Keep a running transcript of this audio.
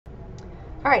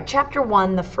All right, chapter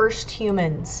 1, the first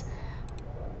humans.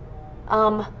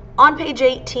 On page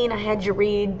 18, I had you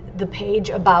read the page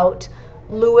about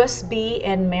Louis B.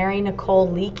 and Mary Nicole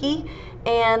Leakey.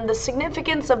 And the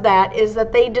significance of that is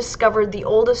that they discovered the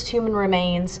oldest human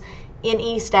remains in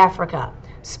East Africa,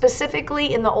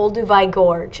 specifically in the Olduvai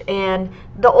Gorge. And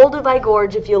the Olduvai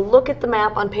Gorge, if you look at the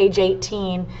map on page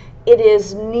 18, it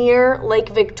is near Lake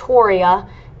Victoria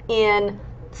in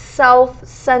south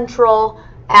central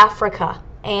Africa.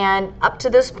 And up to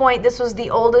this point, this was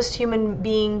the oldest human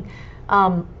being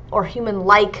or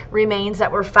human-like remains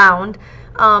that were found.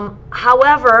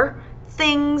 However,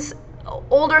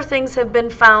 older things have been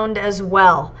found as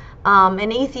well.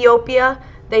 In Ethiopia,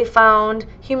 they found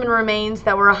human remains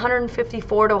that were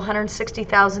 154 to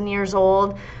 160,000 years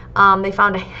old. They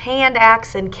found a hand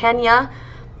axe in Kenya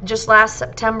just last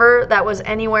September that was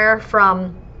anywhere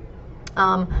from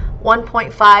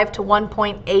 1.5 to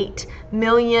 1.8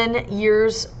 million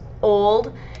years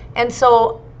old. And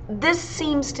so this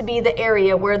seems to be the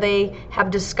area where they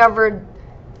have discovered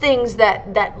things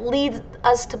that lead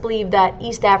us to believe that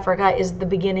East Africa is the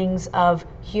beginnings of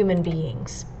human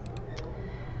beings.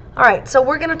 All right, so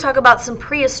we're going to talk about some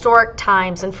prehistoric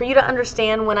times. And for you to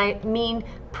understand, when I mean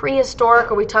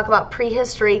prehistoric or we talk about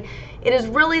prehistory, it is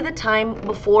really the time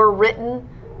before written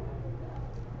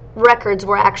records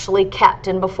were actually kept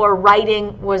and before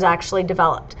writing was actually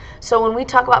developed. So when we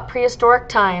talk about prehistoric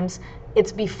times,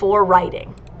 it's before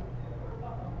writing.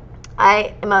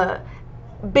 I am a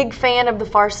big fan of the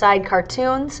Far Side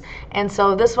cartoons, and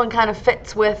so this one kind of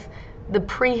fits with the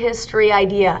prehistory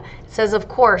idea. It says, of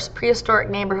course, prehistoric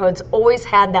neighborhoods always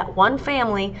had that one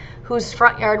family whose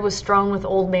front yard was strewn with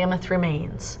old mammoth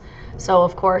remains. So,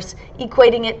 of course,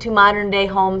 equating it to modern day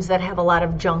homes that have a lot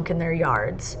of junk in their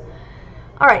yards.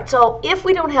 All right, so if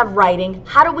we don't have writing,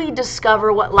 how do we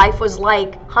discover what life was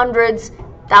like hundreds,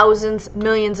 thousands,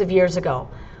 millions of years ago?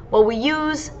 Well, we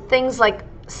use things like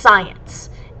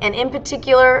science, and in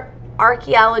particular,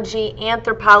 archaeology,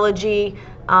 anthropology,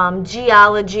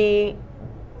 geology,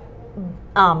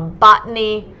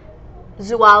 botany,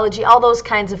 zoology, all those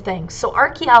kinds of things. So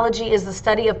archaeology is the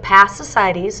study of past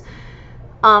societies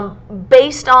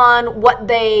based on what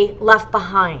they left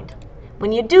behind.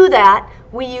 When you do that,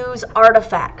 we use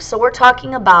artifacts. So we're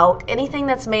talking about anything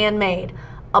that's man-made,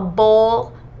 a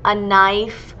bowl, a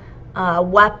knife, a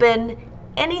weapon,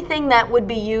 anything that would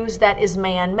be used that is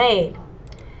man-made.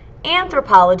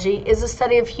 Anthropology is the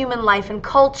study of human life and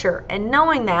culture, and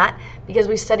knowing that, because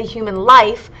we study human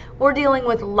life, we're dealing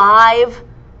with live,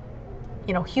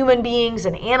 human beings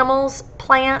and animals,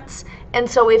 plants, and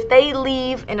so if they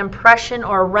leave an impression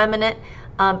or a remnant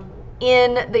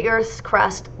in the Earth's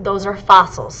crust, those are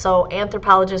fossils. So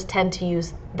anthropologists tend to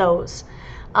use those.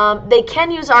 They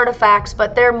can use artifacts,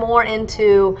 but they're more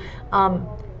into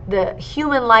the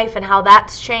human life and how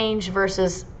that's changed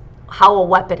versus how a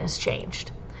weapon has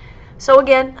changed. So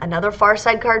again, another Far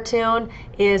Side cartoon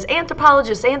is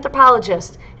anthropologist,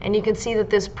 and you can see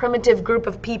that this primitive group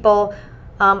of people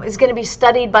is going to be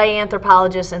studied by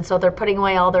anthropologists, and so they're putting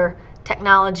away all their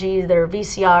technology, their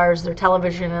VCRs, their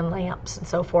television and lamps and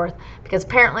so forth, because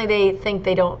apparently they think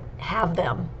they don't have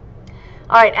them.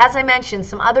 All right, as I mentioned,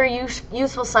 some other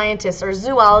useful scientists are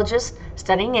zoologists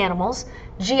studying animals,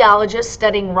 geologists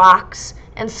studying rocks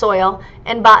and soil,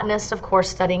 and botanists, of course,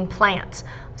 studying plants.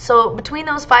 So between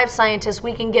those 5 scientists,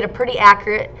 we can get a pretty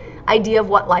accurate idea of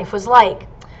what life was like.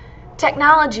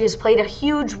 Technology has played a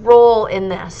huge role in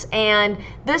this, and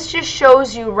this just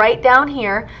shows you right down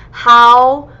here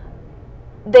how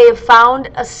they have found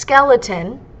a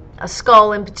skeleton, a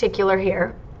skull in particular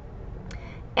here,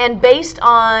 and based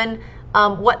on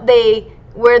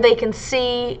where they can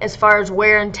see as far as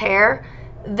wear and tear,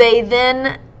 they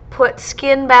then put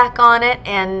skin back on it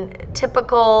and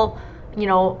typical,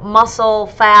 muscle,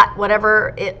 fat,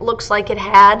 whatever it looks like it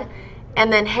had,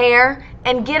 and then hair,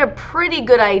 and get a pretty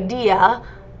good idea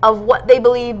of what they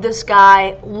believe this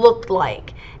guy looked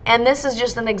like. And this is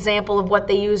just an example of what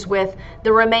they use with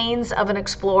the remains of an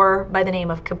explorer by the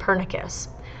name of Copernicus.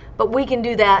 But we can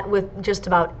do that with just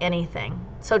about anything.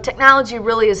 So technology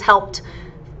really has helped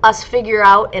us figure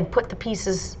out and put the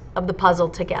pieces of the puzzle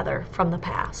together from the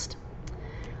past.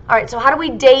 All right, so how do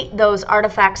we date those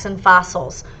artifacts and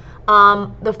fossils?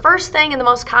 The first thing and the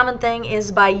most common thing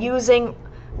is by using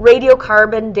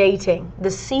radiocarbon dating, the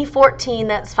C14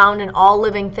 that's found in all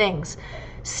living things.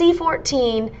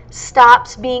 C14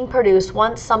 stops being produced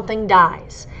once something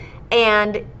dies,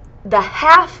 and the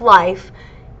half-life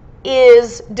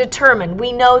is determined.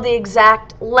 We know the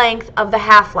exact length of the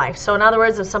half-life. So in other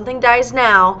words, if something dies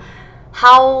now,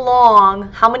 how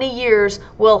long, how many years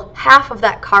will half of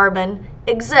that carbon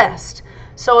exist?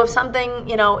 So if something,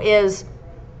 is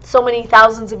so many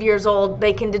thousands of years old,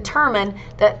 they can determine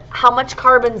that how much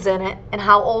carbon's in it and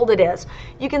how old it is.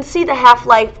 You can see the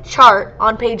half-life chart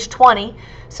on page 20,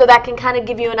 so that can kind of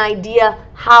give you an idea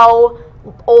how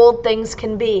old things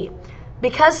can be.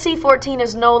 Because C14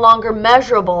 is no longer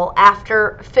measurable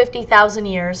after 50,000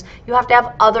 years, you have to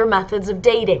have other methods of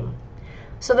dating.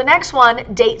 So the next one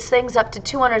dates things up to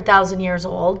 200,000 years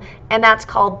old, and that's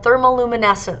called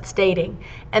thermoluminescence dating.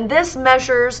 And this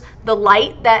measures the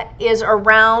light that is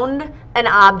around an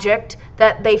object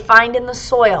that they find in the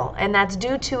soil, and that's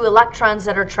due to electrons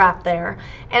that are trapped there,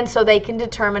 and so they can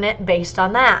determine it based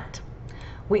on that.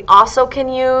 We also can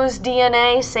use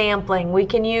DNA sampling. We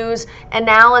can use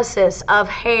analysis of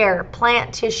hair,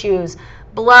 plant tissues,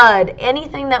 blood,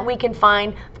 anything that we can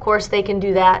find. Of course, they can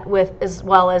do that with as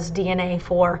well as DNA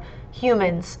for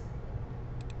humans.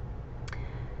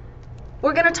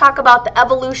 We're going to talk about the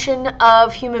evolution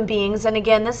of human beings, and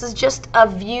again, this is just a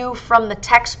view from the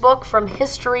textbook, from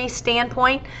history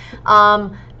standpoint,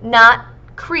 not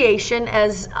creation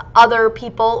as other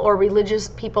people or religious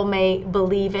people may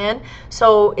believe in.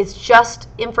 So it's just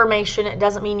information. It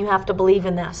doesn't mean you have to believe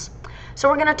in this. So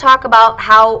we're going to talk about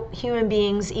how human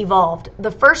beings evolved.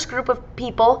 The first group of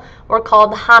people were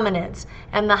called the hominids,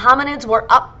 and the hominids were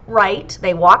upright.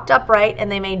 They walked upright,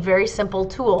 and they made very simple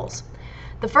tools.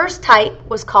 The first type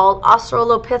was called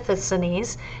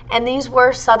Australopithecines, and these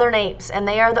were southern apes, and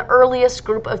they are the earliest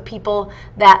group of people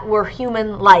that were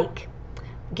human-like.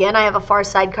 Again, I have a Far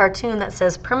Side cartoon that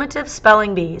says primitive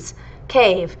spelling bees,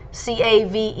 cave,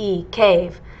 C-A-V-E,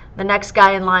 cave. The next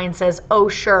guy in line says, oh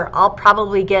sure, I'll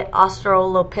probably get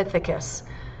Australopithecus.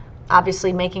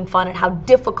 Obviously making fun at how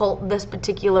difficult this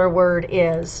particular word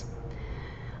is.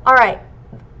 All right,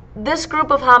 this group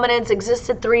of hominids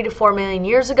existed 3 to 4 million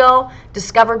years ago,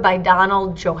 discovered by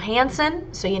Donald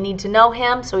Johanson, so you need to know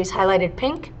him, so he's highlighted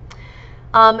pink.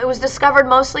 It was discovered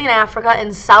mostly in Africa,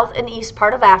 in south and east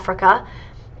part of Africa.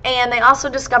 And they also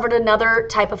discovered another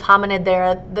type of hominid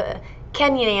there, the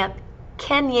Kenyanthropus,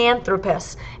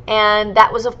 and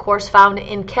that was of course found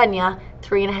in Kenya,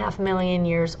 3.5 million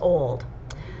years old.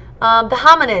 The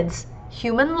hominids,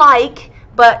 human-like,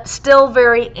 but still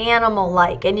very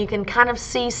animal-like, and you can kind of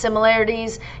see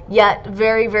similarities, yet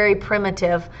very, very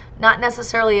primitive, not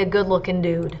necessarily a good-looking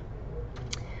dude.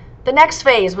 The next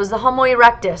phase was the Homo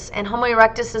erectus, and Homo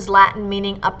erectus is Latin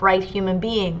meaning upright human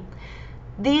being.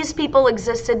 These people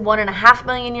existed 1.5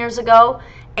 million years ago,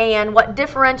 and what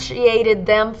differentiated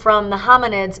them from the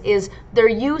hominids is their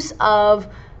use of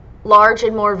large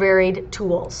and more varied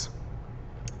tools.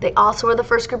 They also were the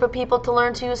first group of people to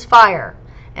learn to use fire,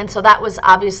 and so that was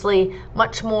obviously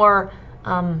much more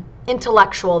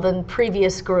intellectual than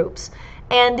previous groups.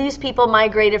 And these people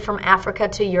migrated from Africa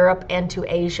to Europe and to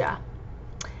Asia.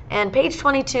 And page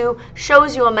 22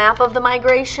 shows you a map of the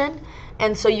migration.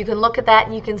 And so you can look at that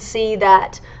and you can see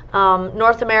that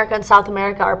North America and South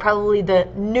America are probably the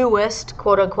newest,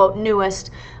 quote-unquote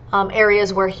newest,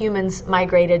 areas where humans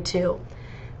migrated to.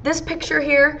 This picture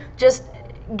here just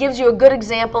gives you a good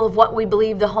example of what we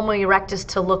believe the Homo erectus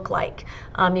to look like.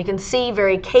 You can see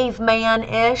very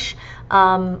caveman-ish,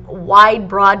 wide,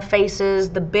 broad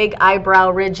faces, the big eyebrow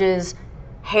ridges,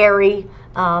 hairy,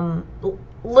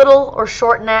 little or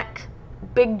short neck,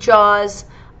 big jaws,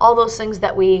 all those things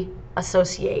that we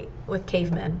associate with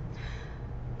cavemen.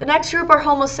 The next group are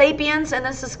Homo sapiens, and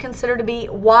this is considered to be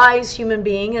wise human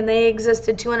being, and they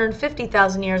existed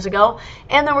 250,000 years ago,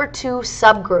 and there were 2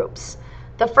 subgroups.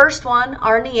 The first one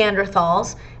are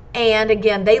Neanderthals, and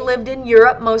again, they lived in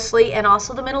Europe mostly, and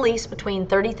also the Middle East between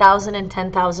 30,000 and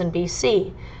 10,000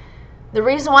 BC. The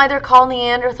reason why they're called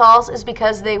Neanderthals is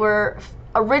because they were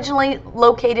originally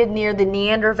located near the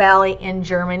Neander Valley in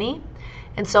Germany.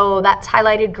 And so that's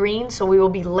highlighted green, so we will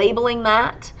be labeling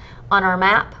that on our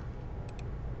map.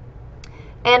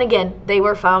 And again, they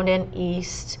were found in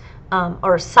East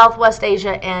or Southwest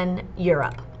Asia and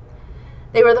Europe.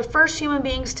 They were the first human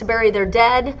beings to bury their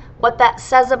dead. What that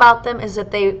says about them is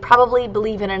that they probably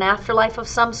believe in an afterlife of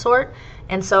some sort,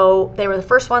 and so they were the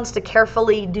first ones to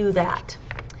carefully do that.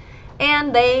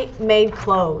 And they made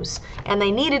clothes, and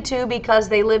they needed to because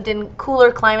they lived in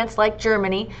cooler climates like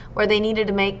Germany, where they needed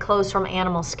to make clothes from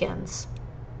animal skins.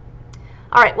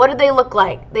 All right, what did they look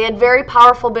like? They had very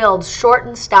powerful builds, short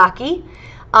and stocky.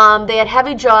 They had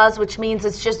heavy jaws, which means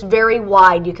it's just very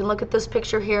wide. You can look at this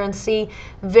picture here and see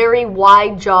very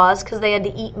wide jaws because they had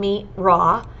to eat meat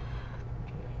raw.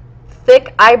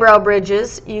 Thick eyebrow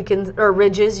ridges, you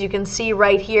can see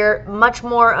right here, much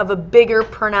more of a bigger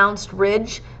pronounced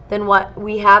ridge than what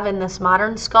we have in this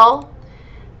modern skull.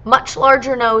 Much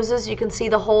larger noses, you can see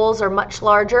the holes are much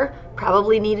larger,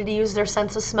 probably needed to use their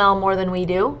sense of smell more than we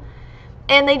do,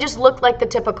 and they just looked like the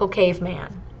typical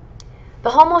caveman. The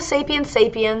Homo sapiens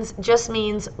sapiens just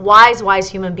means wise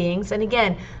human beings, and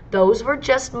again, those were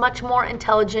just much more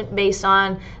intelligent based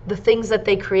on the things that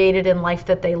they created in life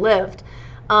that they lived.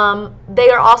 They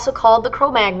are also called the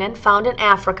Cro-Magnon, found in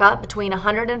Africa between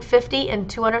 150 and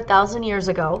 200,000 years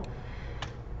ago.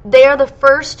 They are the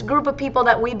first group of people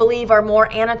that we believe are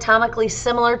more anatomically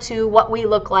similar to what we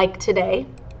look like today.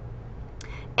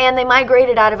 And they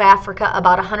migrated out of Africa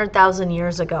about 100,000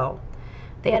 years ago.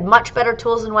 They had much better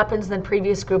tools and weapons than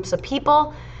previous groups of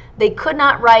people. They could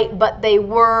not write, but they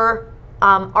were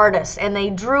artists, and they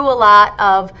drew a lot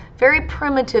of very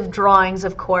primitive drawings,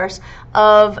 of course,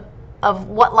 of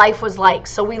what life was like.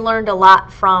 So we learned a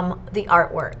lot from the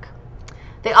artwork.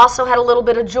 They also had a little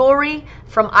bit of jewelry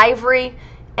from ivory,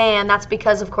 and that's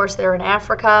because, of course, they're in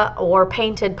Africa, or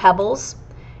painted pebbles.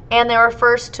 And they were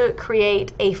first to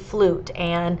create a flute,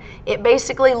 and it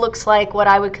basically looks like what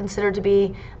I would consider to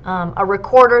be a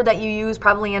recorder that you use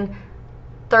probably in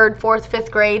 3rd, 4th,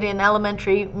 5th grade in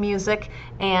elementary music,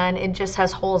 and it just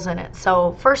has holes in it.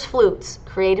 So first flutes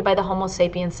created by the Homo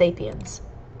sapiens sapiens.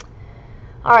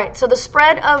 All right, so the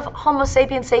spread of Homo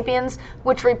sapiens sapiens,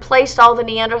 which replaced all the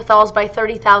Neanderthals by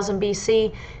 30,000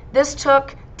 BC, this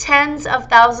took tens of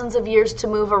thousands of years to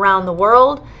move around the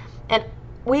world, and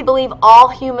we believe all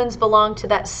humans belong to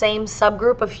that same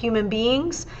subgroup of human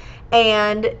beings.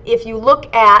 And if you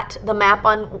look at the map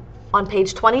on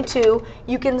page 22,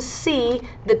 you can see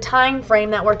the time frame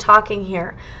that we're talking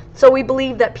here. So we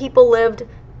believe that people lived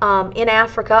in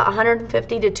Africa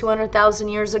 150 to 200,000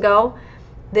 years ago,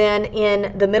 then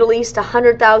in the Middle East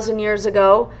 100,000 years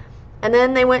ago, and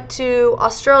then they went to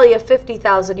Australia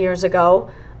 50,000 years ago,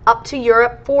 up to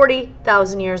Europe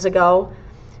 40,000 years ago,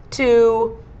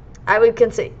 to, I would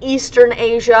consider, Eastern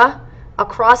Asia,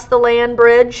 across the land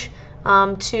bridge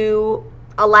to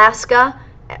Alaska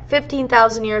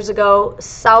 15,000 years ago,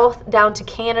 south down to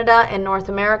Canada and North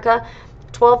America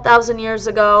 12,000 years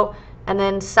ago, and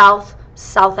then South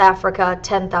Africa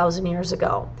 10,000 years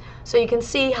ago. So you can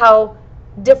see how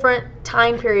different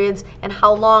time periods and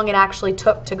how long it actually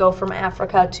took to go from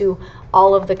Africa to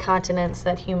all of the continents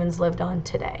that humans lived on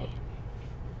today.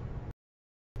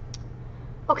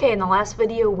 Okay, in the last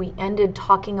video we ended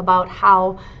talking about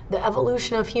how the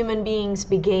evolution of human beings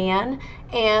began,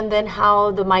 and then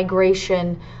how the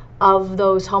migration of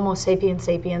those Homo sapiens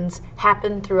sapiens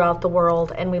happened throughout the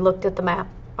world, and we looked at the map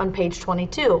on page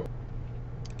 22.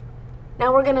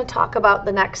 Now we're going to talk about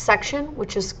the next section,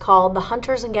 which is called the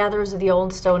Hunters and Gatherers of the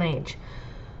Old Stone Age.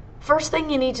 First thing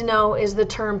you need to know is the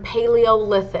term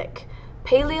Paleolithic.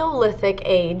 Paleolithic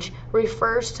age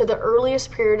refers to the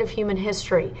earliest period of human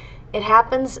history. It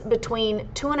happens between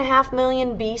 2.5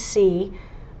 million BC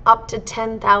up to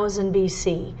 10,000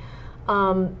 BC.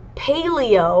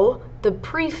 Paleo, the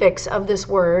prefix of this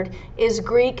word, is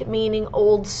Greek meaning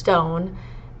old stone,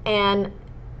 and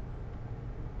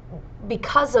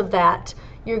because of that,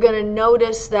 you're going to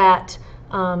notice that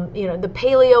the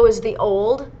paleo is the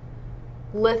old,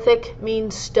 lithic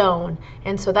means stone,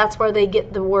 and so that's where they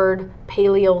get the word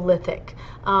Paleolithic.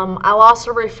 I'll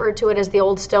also refer to it as the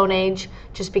Old Stone Age,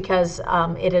 just because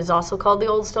it is also called the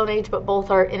Old Stone Age, but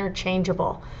both are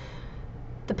interchangeable.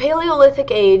 The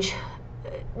Paleolithic Age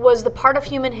was the part of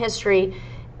human history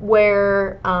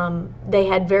where they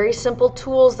had very simple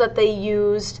tools that they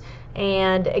used,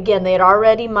 and again, they had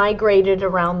already migrated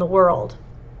around the world.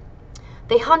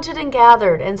 They hunted and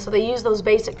gathered, and so they used those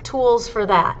basic tools for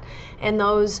that. And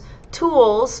those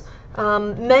tools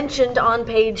mentioned on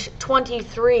page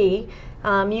 23,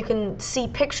 you can see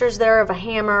pictures there of a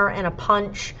hammer and a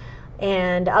punch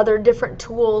and other different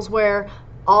tools where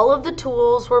all of the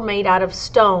tools were made out of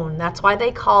stone. That's why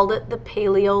they called it the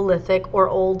Paleolithic or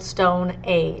Old Stone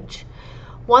Age.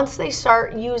 Once they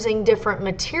start using different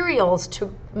materials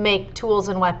to make tools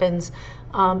and weapons,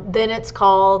 then it's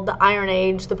called the Iron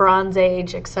Age, the Bronze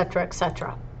Age, etc.,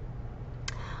 etc.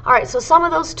 All right, so some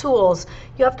of those tools,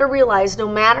 you have to realize no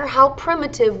matter how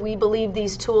primitive we believe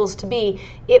these tools to be,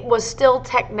 it was still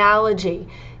technology.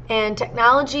 And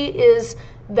technology is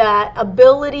that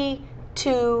ability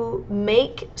to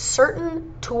make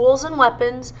certain tools and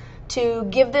weapons, to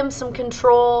give them some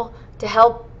control, to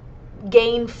help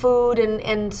gain food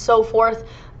and so forth.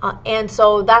 And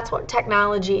so that's what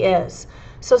technology is.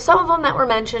 So some of them that were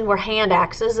mentioned were hand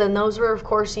axes, and those were of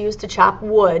course used to chop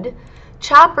wood.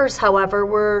 Choppers, however,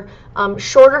 were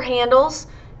shorter handles,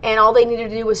 and all they needed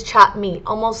to do was chop meat,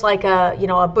 almost like a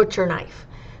butcher knife.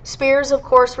 Spears, of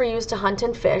course, were used to hunt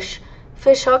and fish.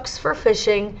 fish hooks for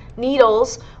fishing,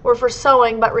 needles were for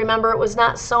sewing, but remember, it was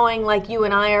not sewing like you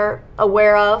and I are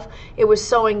aware of. It was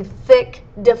sewing thick,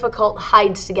 difficult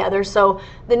hides together, so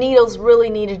the needles really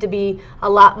needed to be a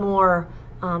lot more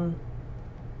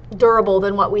durable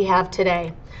than what we have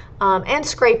today. And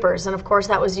scrapers, and of course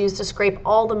that was used to scrape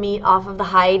all the meat off of the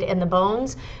hide and the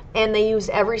bones, and they used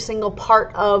every single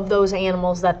part of those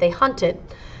animals that they hunted.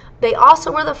 They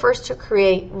also were the first to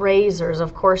create razors,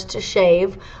 of course, to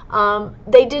shave.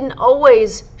 They didn't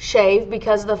always shave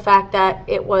because of the fact that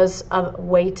it was a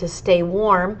way to stay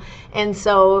warm, and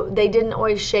so they didn't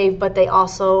always shave, but they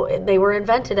were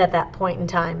invented at that point in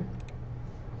time.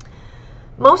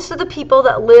 Most of the people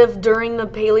that lived during the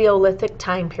Paleolithic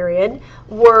time period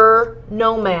were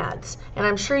nomads, and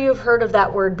I'm sure you've heard of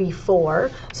that word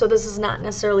before, so this is not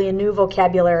necessarily a new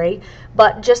vocabulary,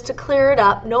 but just to clear it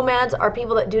up, nomads are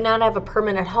people that do not have a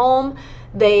permanent home.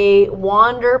 They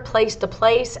wander place to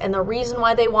place, and the reason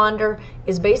why they wander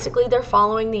is basically they're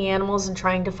following the animals and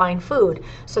trying to find food.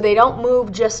 So they don't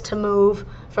move just to move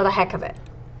for the heck of it.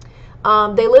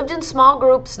 They lived in small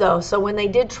groups though, so when they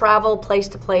did travel place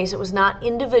to place, it was not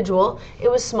individual, it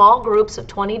was small groups of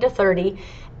 20 to 30,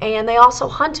 and they also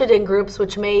hunted in groups,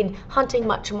 which made hunting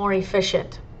much more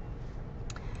efficient.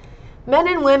 Men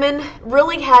and women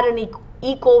really had an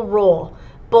equal role.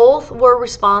 Both were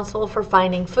responsible for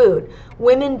finding food.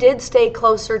 Women did stay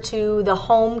closer to the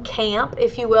home camp,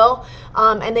 if you will,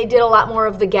 and they did a lot more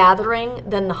of the gathering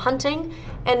than the hunting,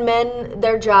 and men,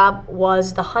 their job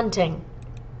was the hunting.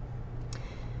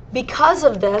 Because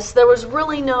of this, there was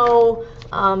really no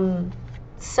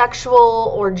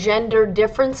sexual or gender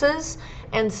differences,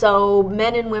 and so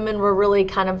men and women were really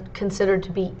kind of considered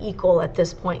to be equal at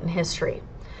this point in history.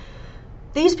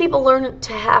 These people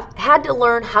had to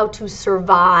learn how to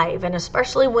survive, and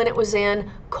especially when it was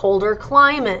in colder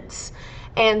climates.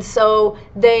 And so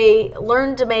they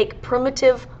learned to make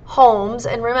primitive homes,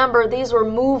 and remember, these were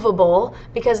movable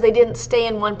because they didn't stay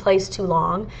in one place too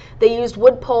long. They used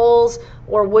wood poles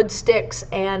or wood sticks,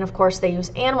 and of course they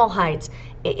used animal hides.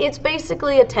 It's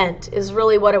basically a tent is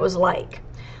really what it was like.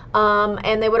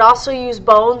 And they would also use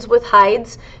bones with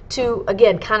hides to,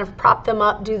 again, kind of prop them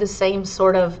up, do the same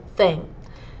sort of thing.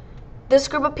 This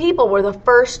group of people were the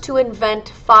first to invent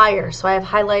fire, so I have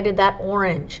highlighted that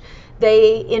orange.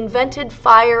 They invented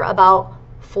fire about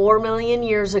 4 million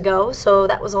years ago, so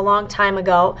that was a long time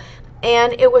ago,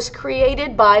 and it was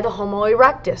created by the Homo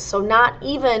erectus, so not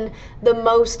even the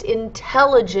most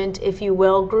intelligent, if you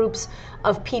will, groups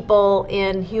of people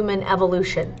in human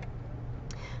evolution.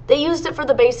 They used it for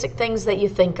the basic things that you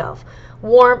think of: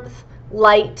 warmth,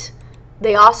 light.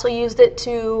 They also used it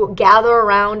to gather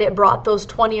around. It brought those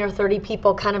 20 or 30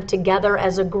 people kind of together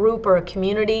as a group or a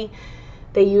community.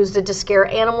 They used it to scare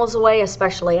animals away,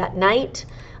 especially at night.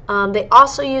 They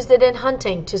also used it in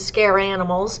hunting to scare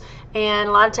animals, and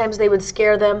a lot of times they would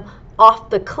scare them off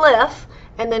the cliff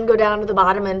and then go down to the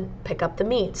bottom and pick up the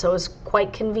meat, so it was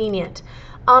quite convenient.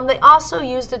 They also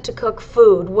used it to cook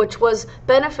food, which was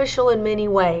beneficial in many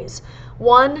ways.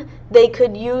 One, they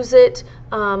could use it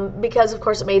because, of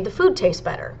course, it made the food taste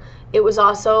better. It was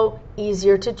also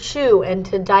easier to chew and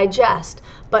to digest,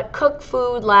 but cooked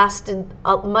food lasted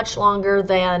much longer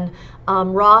than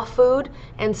raw food,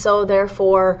 and so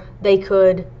therefore they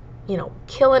could,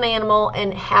 kill an animal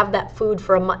and have that food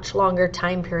for a much longer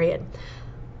time period.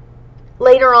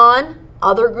 Later on,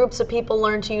 other groups of people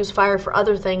learned to use fire for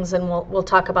other things, and we'll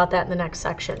talk about that in the next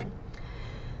section.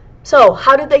 So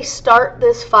how did they start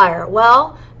this fire?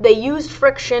 Well, they used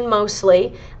friction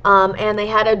mostly, and they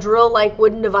had a drill-like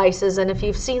wooden devices, and if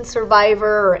you've seen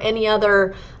Survivor or any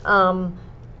other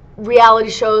reality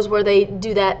shows where they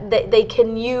do that, they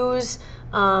can use,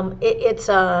 it's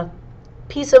a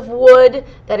piece of wood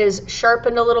that is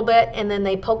sharpened a little bit, and then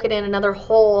they poke it in another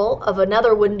hole of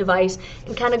another wooden device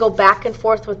and kind of go back and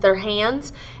forth with their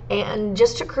hands, and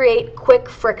just to create quick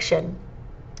friction.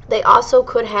 They also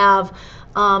could have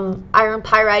iron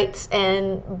pyrites,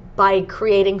 and by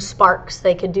creating sparks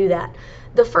they could do that.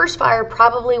 The first fire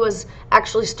probably was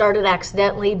actually started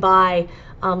accidentally by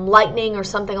lightning or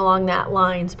something along that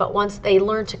lines, but once they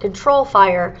learned to control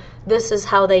fire, this is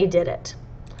how they did it.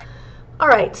 All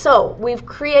right, so we've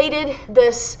created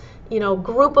this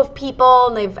group of people,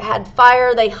 and they've had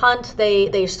fire, they hunt,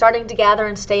 they're starting to gather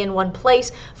and stay in one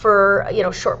place for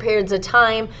short periods of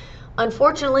time.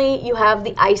 Unfortunately, you have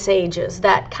the ice ages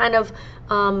that kind of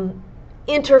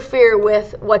interfere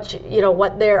with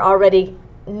what they're already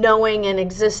knowing and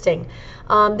existing.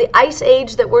 The ice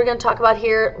age that we're going to talk about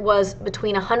here was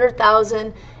between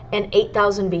 100,000 and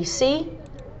 8,000 BC.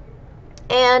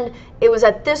 And it was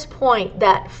at this point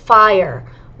that fire,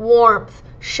 warmth,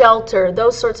 shelter,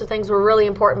 those sorts of things were really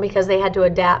important because they had to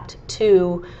adapt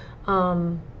to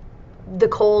the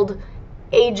cold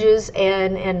ages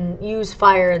and use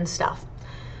fire and stuff.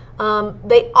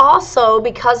 They also,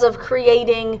 because of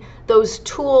creating those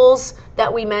tools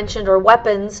that we mentioned, or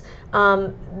weapons,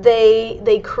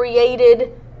 they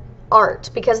created art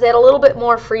because they had a little bit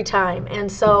more free time.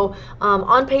 And so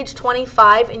on page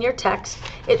 25 in your text,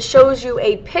 it shows you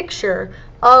a picture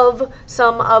of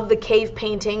some of the cave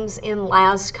paintings in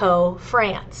Lascaux,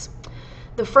 France.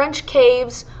 The French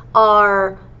caves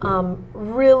are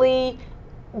really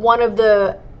one of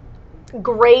the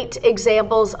great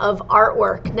examples of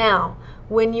artwork. Now,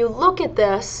 when you look at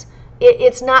this,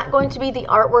 it's not going to be the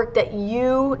artwork that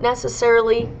you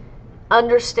necessarily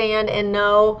understand and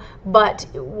know, but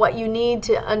what you need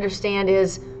to understand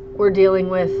is we're dealing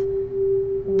with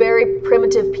very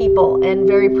primitive people and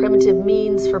very primitive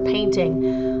means for painting.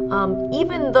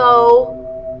 Even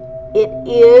though it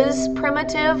is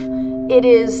primitive, it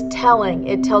is telling.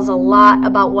 It tells a lot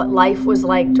about what life was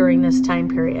like during this time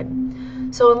period.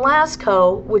 So in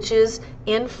Lascaux, which is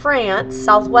in France,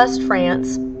 southwest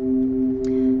France,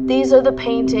 these are the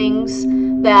paintings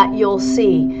that you'll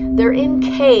see. They're in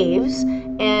caves,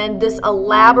 and this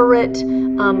elaborate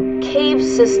cave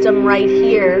system right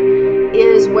here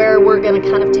is where we're going to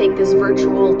kind of take this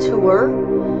virtual tour.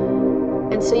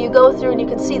 And so you go through and you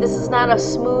can see this is not a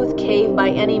smooth cave by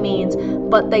any means,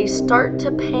 but they start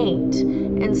to paint.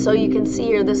 And so you can see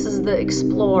here, this is the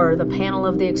Explorer, the panel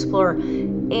of the Explorer.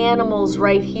 Animals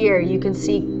right here, you can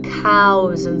see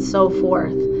cows and so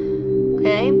forth.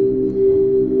 Okay?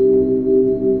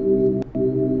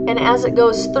 And as it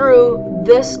goes through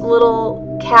this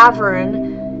little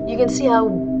cavern, you can see how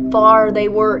far they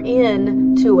were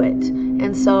into it.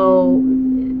 And so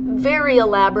very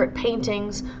elaborate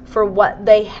paintings for what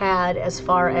they had as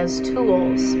far as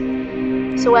tools.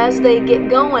 So as they get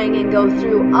going and go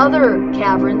through other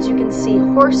caverns, you can see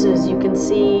horses, you can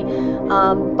see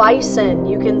bison,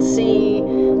 you can see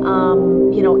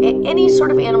you know, any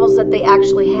sort of animals that they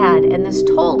actually had. And this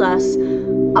told us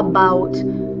about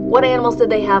what animals did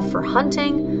they have for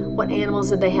hunting, what animals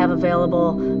did they have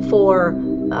available for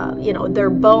you know, their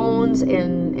bones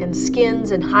and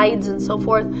skins and hides and so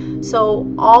forth.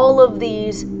 So all of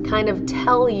these kind of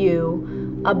tell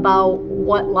you about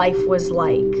what life was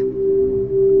like.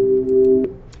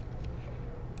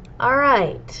 All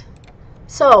right.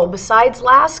 So besides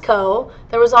Lascaux,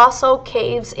 there was also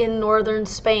caves in northern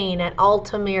Spain at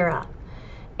Altamira.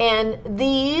 And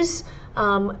these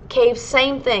caves,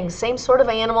 same thing, same sort of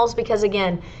animals, because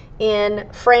again, in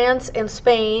France and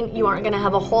Spain, you aren't going to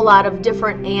have a whole lot of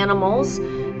different animals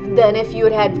than if you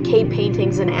had had cave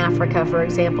paintings in Africa, for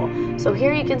example. So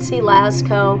here you can see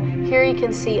Lascaux, here you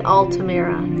can see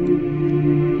Altamira.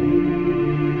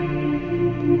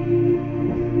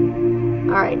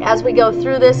 All right, as we go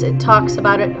through this, it talks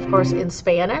about it, of course, in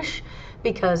Spanish,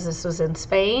 because this was in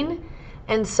Spain.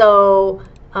 And so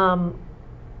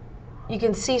you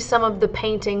can see some of the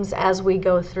paintings as we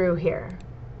go through here.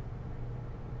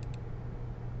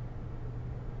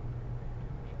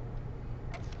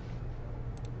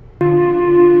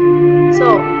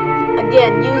 So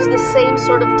again, use the same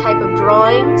sort of type of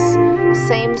drawings,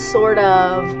 same sort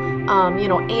of you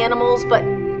know, animals, but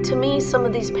to me some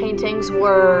of these paintings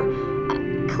were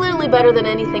clearly better than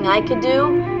anything I could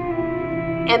do.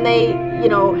 And they, you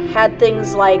know, had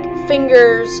things like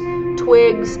fingers,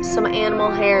 twigs, some animal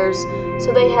hairs.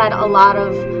 So they had a lot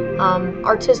of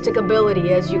artistic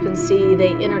ability. As you can see,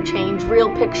 they interchange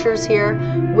real pictures here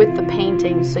with the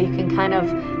paintings, so you can kind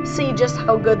of see just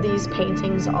how good these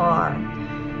paintings are.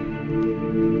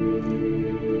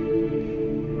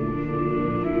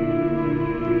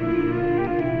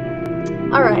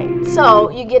 All right, so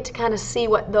you get to kind of see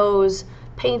what those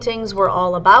paintings were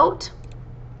all about.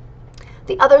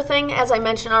 The other thing, as I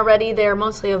mentioned already, they're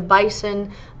mostly of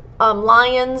bison,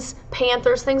 lions,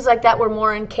 panthers, things like that were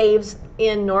more in caves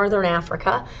in northern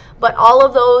Africa. But all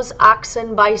of those,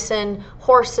 oxen, bison,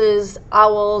 horses,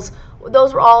 owls,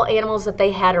 those were all animals that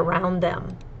they had around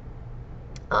them.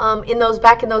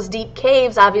 Back in those deep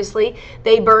caves, obviously,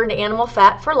 they burned animal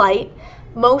fat for light,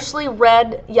 mostly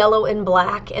red, yellow, and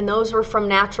black, and those were from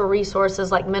natural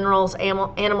resources like minerals,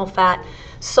 animal fat,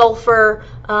 sulfur,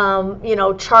 you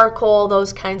know, charcoal,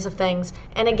 those kinds of things.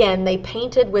 And again, they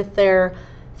painted with their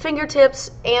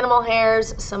fingertips, animal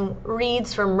hairs, some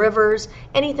reeds from rivers,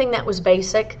 anything that was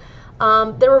basic.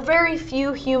 There were very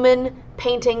few human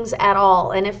paintings at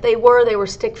all, and if they were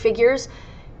stick figures.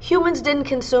 Humans didn't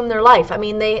consume their life. I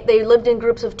mean, they lived in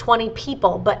groups of 20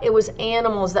 people, but it was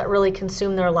animals that really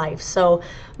consumed their life. So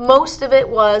most of it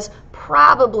was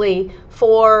probably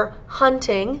for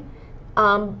hunting,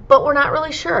 but we're not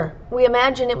really sure. We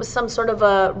imagine it was some sort of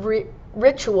a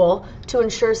ritual to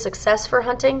ensure success for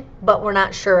hunting, but we're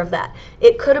not sure of that.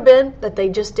 It could have been that they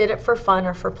just did it for fun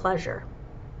or for pleasure.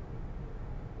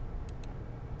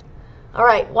 All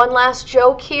right, one last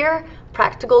joke here.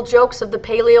 Practical jokes of the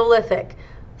Paleolithic.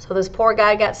 So this poor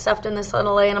guy got stuffed in this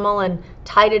little animal and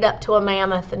tied it up to a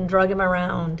mammoth and drug him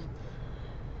around.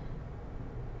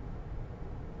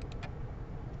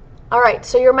 All right,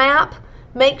 so your map,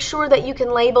 make sure that you can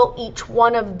label each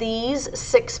one of these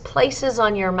 6 places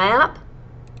on your map,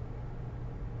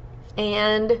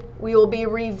 and we will be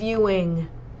reviewing